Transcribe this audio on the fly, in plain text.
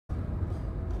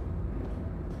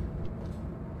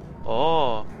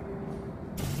Oh.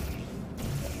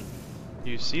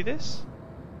 You see this?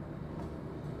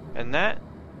 And that?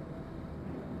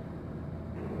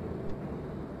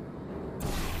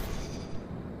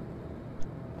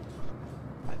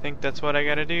 I think that's what I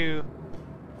gotta do.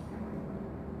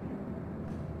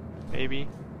 Maybe.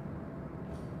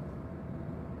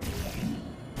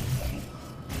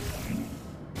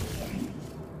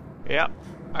 Yep.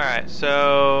 Alright,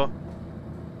 so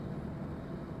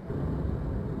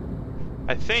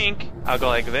I think I'll go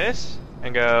like this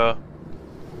and go.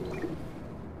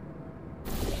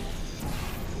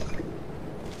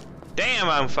 Damn,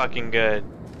 I'm fucking good.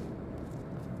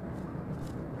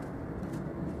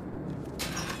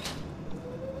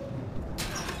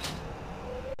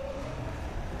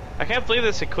 I can't believe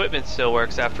this equipment still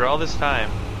works after all this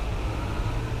time.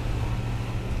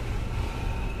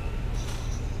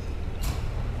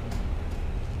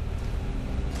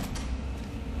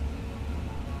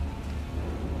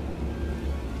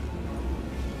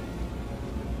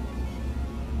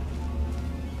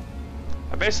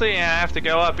 Basically, I have to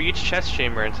go up each chest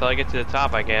chamber until I get to the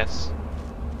top, I guess.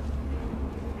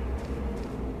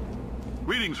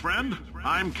 Greetings, friend.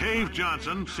 I'm Cave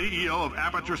Johnson, CEO of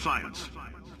Aperture Science.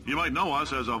 You might know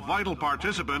us as a vital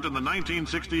participant in the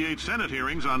 1968 Senate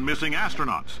hearings on missing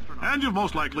astronauts. And you've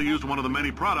most likely used one of the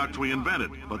many products we invented,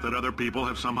 but that other people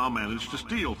have somehow managed to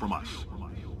steal from us.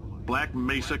 Black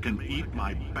Mesa can eat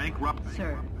my bankrupt...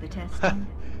 Sir, the testing?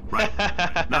 Right.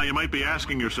 Now you might be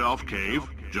asking yourself, Cave,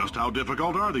 just how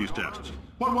difficult are these tests?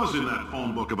 What was in that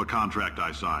phone book of a contract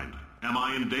I signed? Am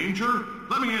I in danger?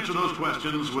 Let me answer those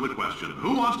questions with a question.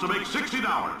 Who wants to make $60?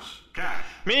 Cash.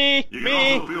 Me! You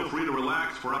can also feel free to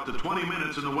relax for up to 20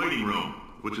 minutes in the waiting room,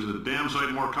 which is a damn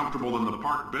sight more comfortable than the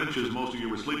park benches most of you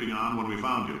were sleeping on when we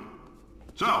found you.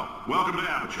 So, welcome to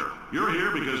Aperture. You're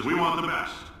here because we want the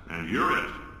best, and you're it.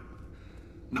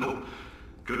 Nope.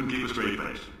 Couldn't keep a straight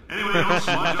face. Anyway, don't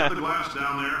smudge up the glass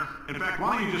down there. In fact,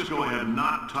 why don't you just go ahead and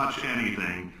not touch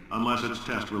anything unless it's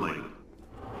test related?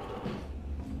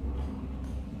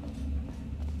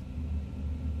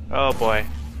 Oh boy.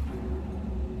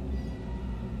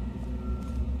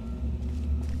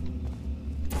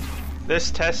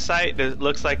 This test site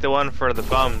looks like the one for the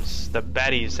bums, the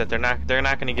baddies that they're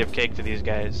not going to give cake to these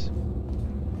guys.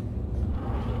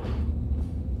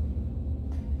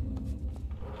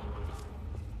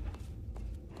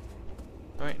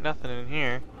 There ain't nothing in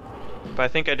here. But I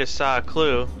think I just saw a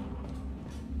clue.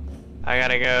 I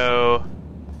gotta go...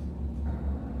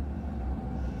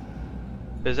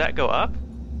 Does that go up?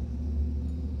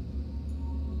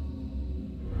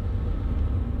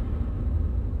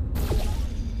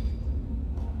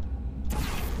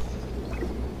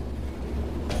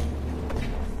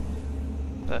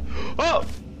 Oh!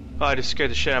 Oh, I just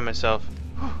scared the shit out of myself.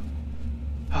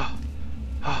 Oh,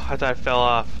 I thought I fell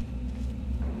off.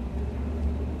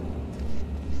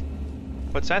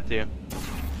 What's that do?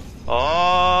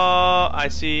 Oh, I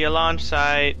see a launch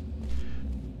site.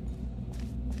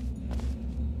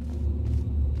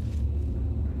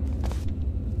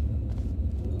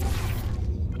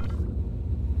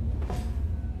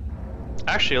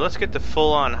 Actually, let's get the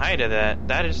full-on height of that.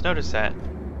 I just noticed that.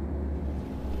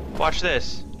 Watch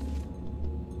this.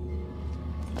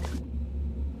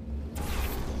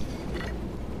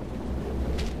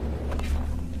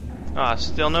 Ah,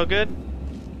 still no good?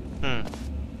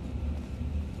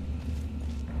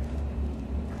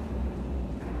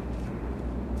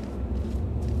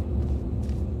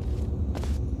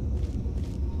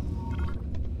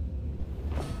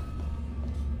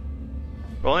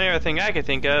 The only other thing I could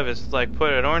think of is like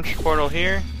put an orange portal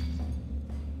here.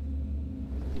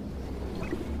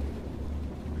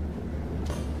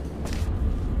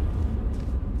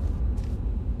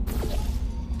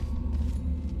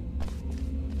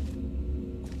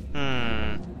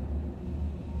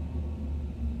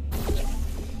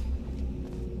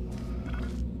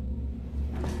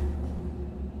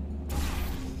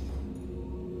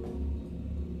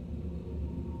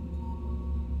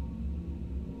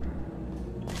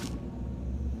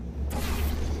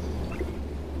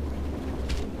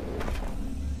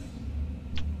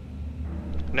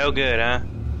 No good, huh?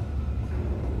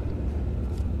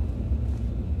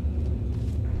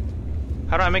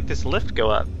 How do I make this lift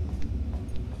go up?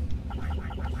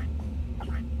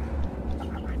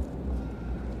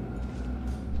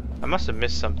 I must have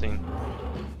missed something.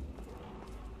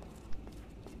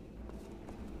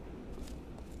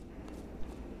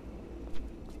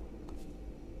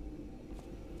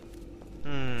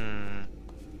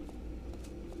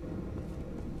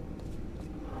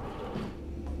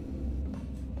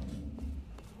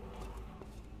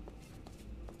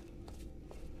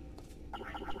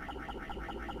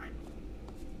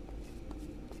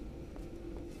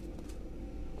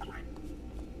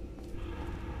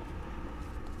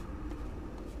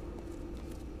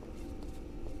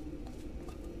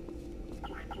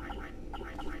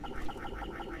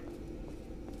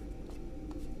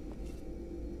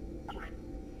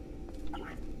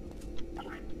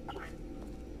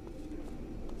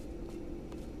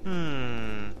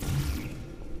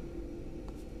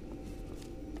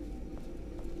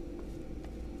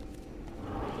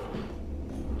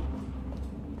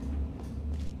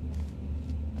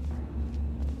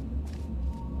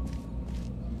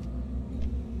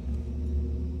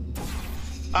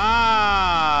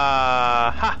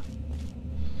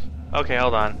 Okay,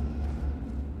 hold on.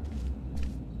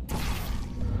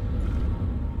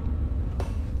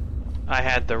 I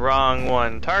had the wrong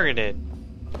one targeted.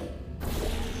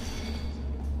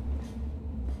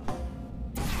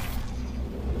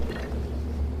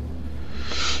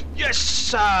 Yes!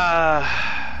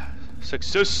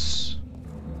 Success!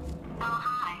 Oh,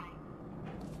 hi.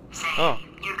 Say, Oh.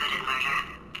 you're good at murder.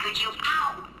 Could you,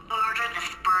 murder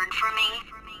this bird for me?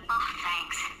 Oh,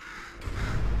 thanks.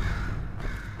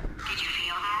 Did you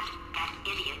feel that? That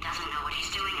idiot doesn't know what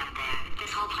he's doing up there.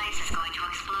 This whole place is going to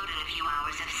explode in a few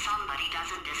hours if somebody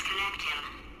doesn't disconnect him.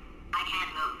 I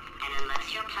can't move, and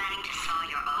unless you're planning to saw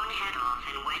your own head off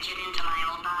and wedge it into my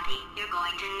old body, you're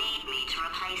going to need me to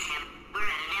replace him. We're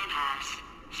at an impasse.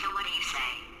 So what do you say?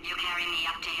 You carry me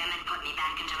up to him and put me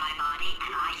back into my body,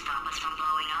 and I stop us from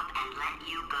blowing up and let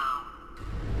you go.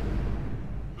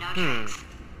 No tricks.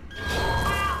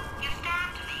 You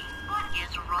stabbed me. What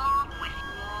is wrong with you?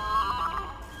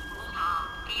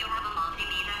 Do you have a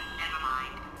multimeter? Never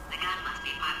mind. The gun must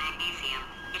be part magnesium.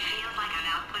 It feels like I'm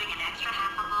outputting an extra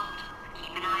half a volt.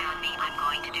 Keep an eye on me. I'm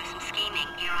going to do some scheming.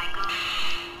 Here I go.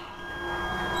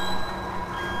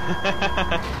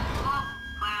 Whoa,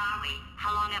 where are we?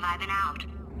 How long have I been out?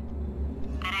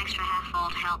 That extra half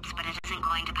volt helps, but it isn't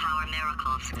going to power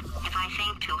miracles. If I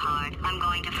think too hard, I'm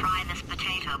going to fry this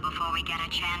potato before we get a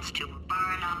chance to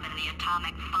burn up in the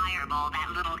atomic fireball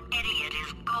that little idiot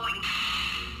is going.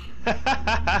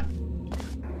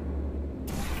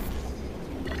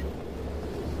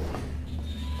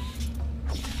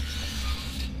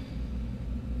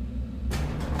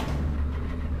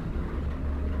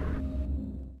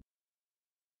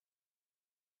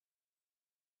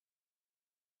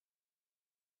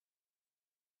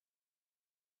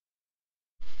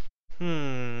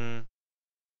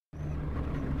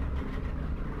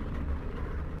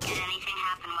 Did anything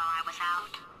happen while I was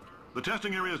out? The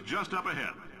testing area is just up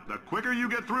ahead. The quicker you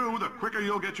get through, the quicker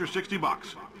you'll get your $60.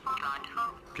 Hold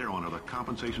on. Carolyn, are the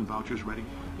compensation vouchers ready?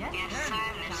 Yes, sir,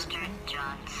 Mr.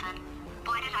 Johnson.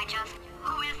 Boy, did I just...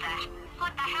 Who is that?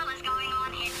 What the hell is going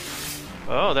on here?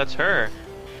 Oh, that's her.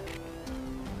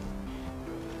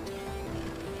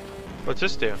 What's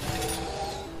this do?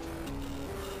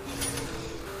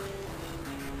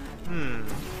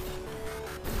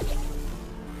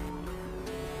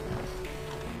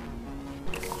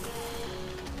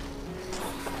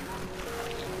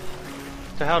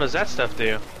 What the hell does that stuff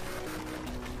do?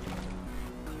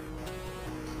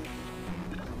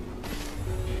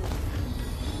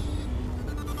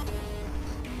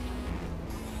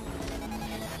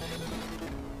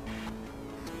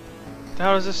 What the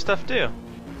hell does this stuff do?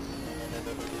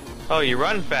 Oh, you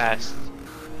run fast.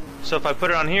 So if I put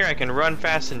it on here, I can run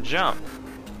fast and jump.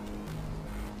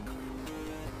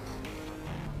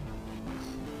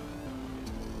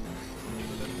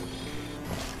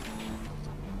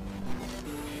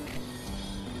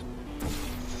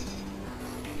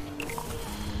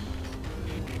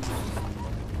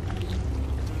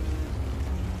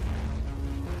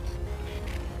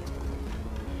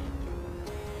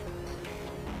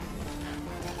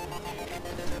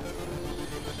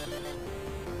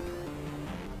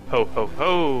 Ho ho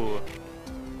ho!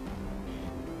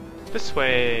 This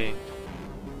way!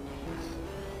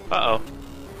 Uh-oh.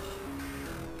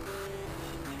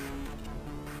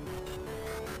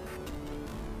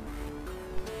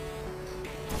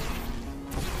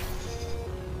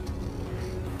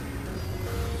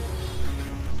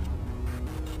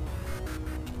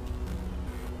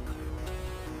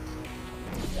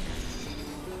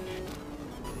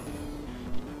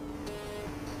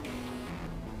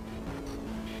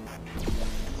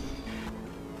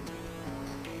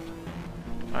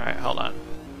 Alright, hold on.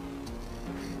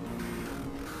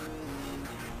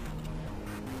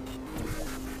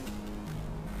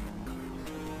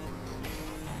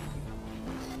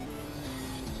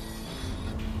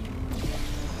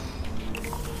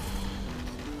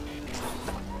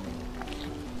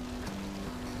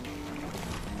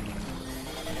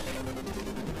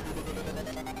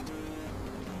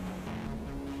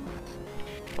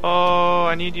 Oh,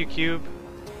 I need you, Cube.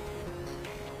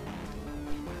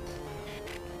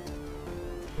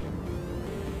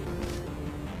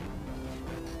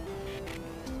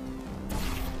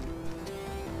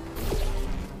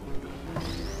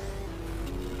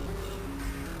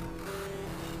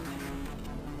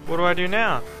 What do I do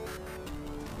now?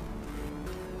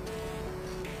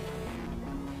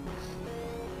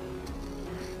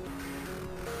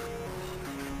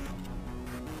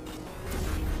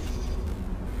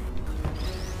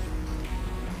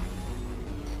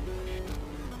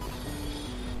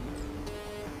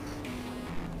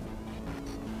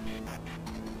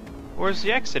 Where's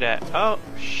the exit at? Oh,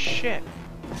 shit.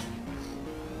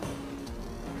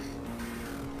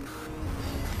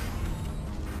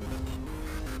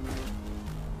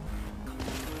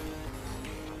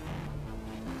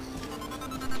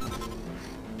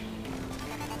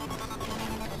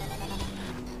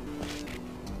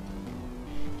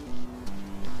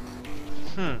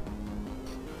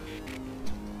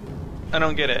 I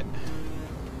don't get it.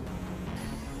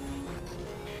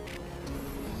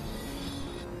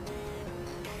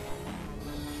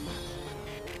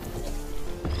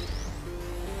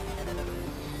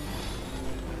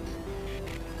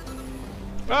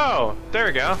 Oh, there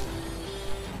we go.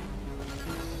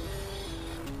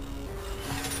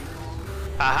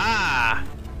 Aha!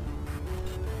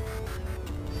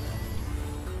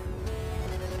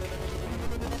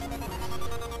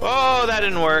 Oh, that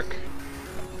didn't work.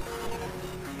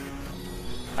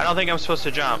 I don't think I'm supposed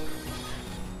to jump.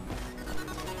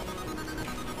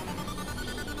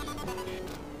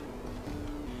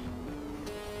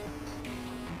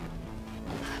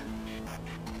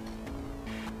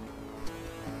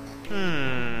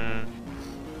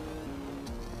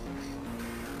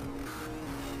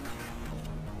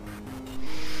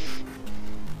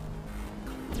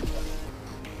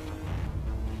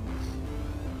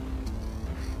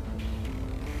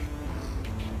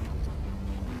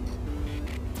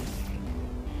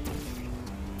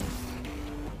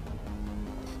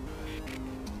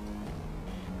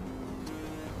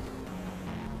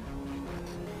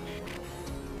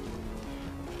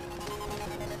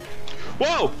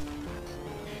 Whoa!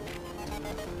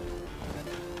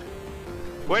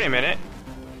 Wait a minute.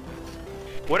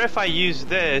 What if I use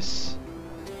this?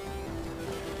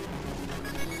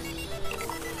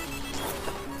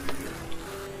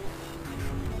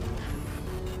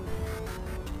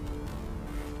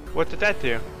 What did that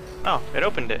do? Oh, it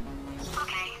opened it.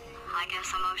 Okay, I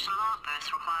guess emotional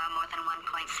outbursts require more than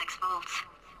 1.6 volts.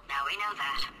 Now we know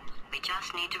that. We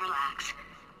just need to relax.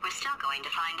 We're still going to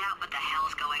find out what the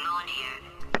hell's going on here,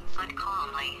 but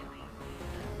calmly.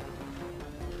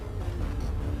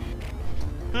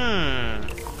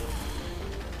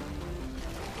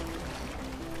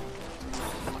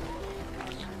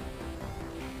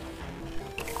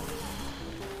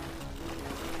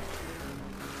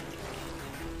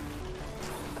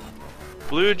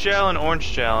 Blue gel and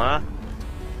orange gel, huh?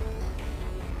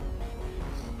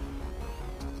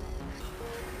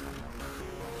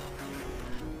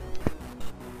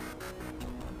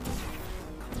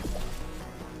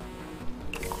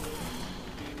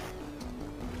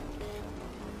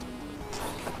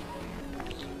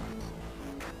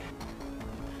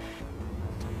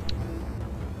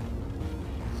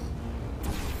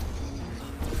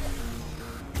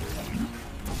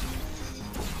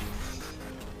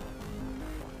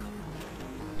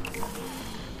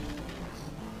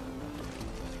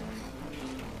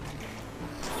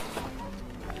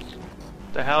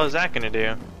 The hell is that gonna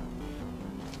do?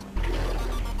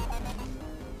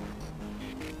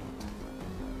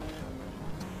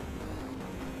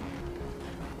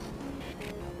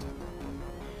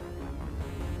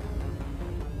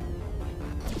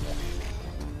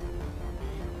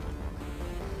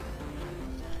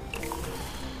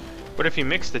 What if you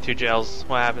mix the two gels?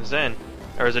 What happens then?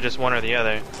 Or is it just one or the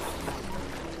other?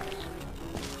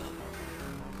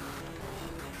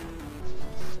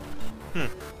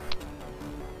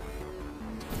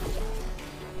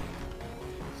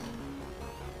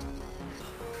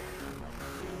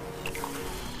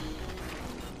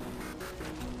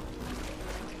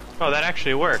 Oh, that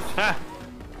actually worked. Ha!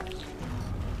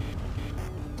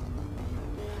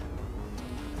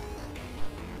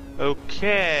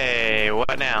 Okay,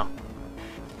 what now?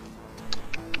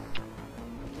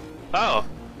 Oh!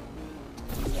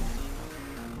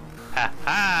 Ha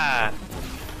ha!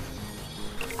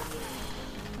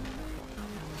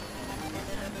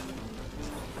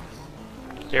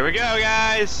 Here we go,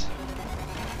 guys!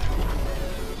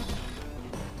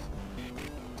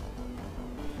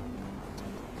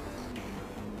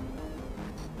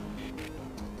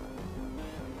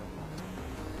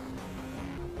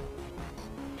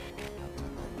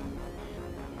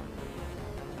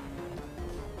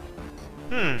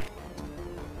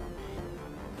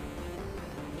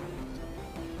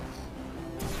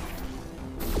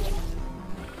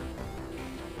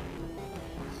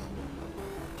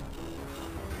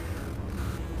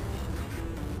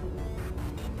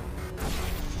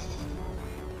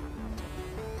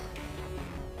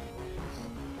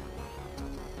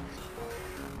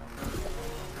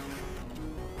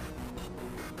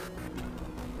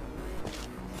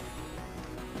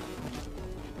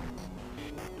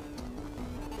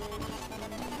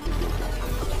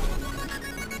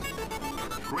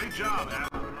 job,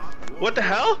 astronaut. What the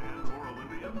hell? And/or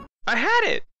Olympian. I had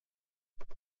it!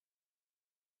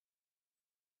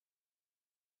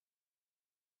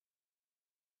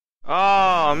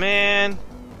 Oh, man.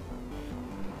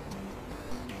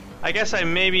 I guess I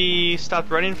maybe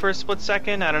stopped running for a split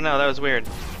second. I don't know, that was weird.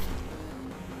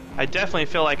 I definitely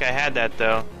feel like I had that,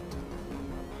 though.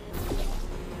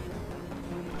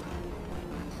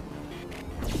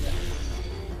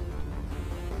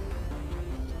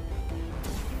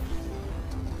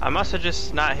 I must have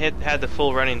just not had the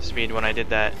full running speed when I did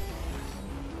that.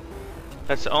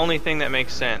 That's the only thing that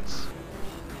makes sense.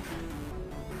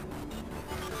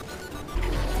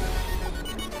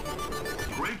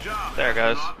 Great job, There it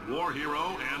goes. astronaut, war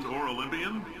hero, and/or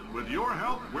Olympian. With your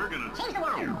help, we're gonna change the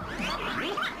world.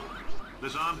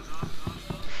 This on?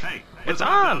 Hey, It's listen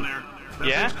up on. down there. This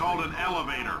Yeah? is called an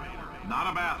elevator, not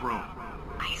a bathroom.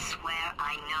 I swear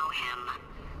I know him.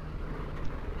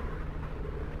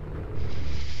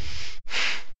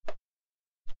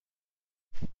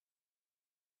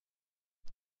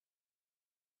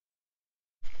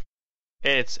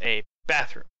 It's a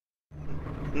bathroom.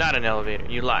 Not an elevator,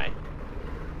 you lie.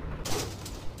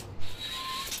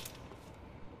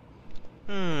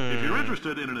 If you're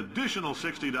interested in an additional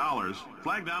 $60,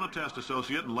 flag down a test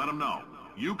associate and let them know.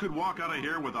 You could walk out of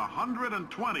here with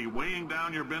 120 weighing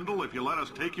down your bindle if you let us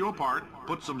take you apart,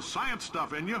 put some science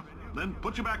stuff in you, then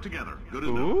put you back together. Good as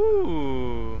new.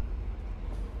 Ooh.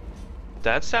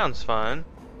 That sounds fun.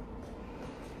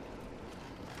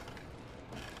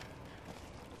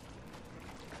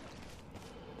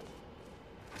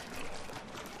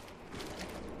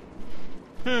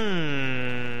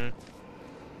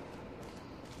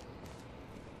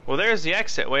 Well, there's the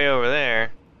exit way over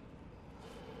there.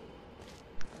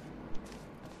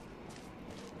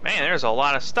 Man, there's a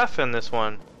lot of stuff in this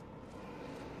one.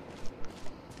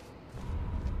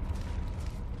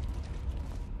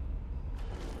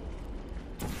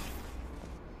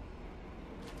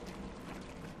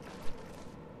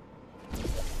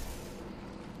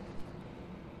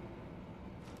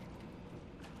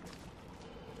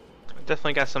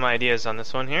 Definitely got some ideas on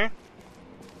this one here.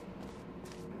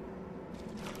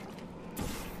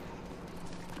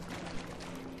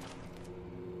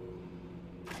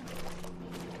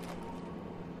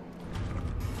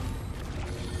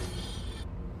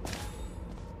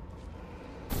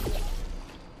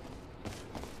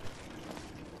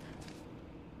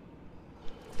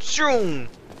 Zoom!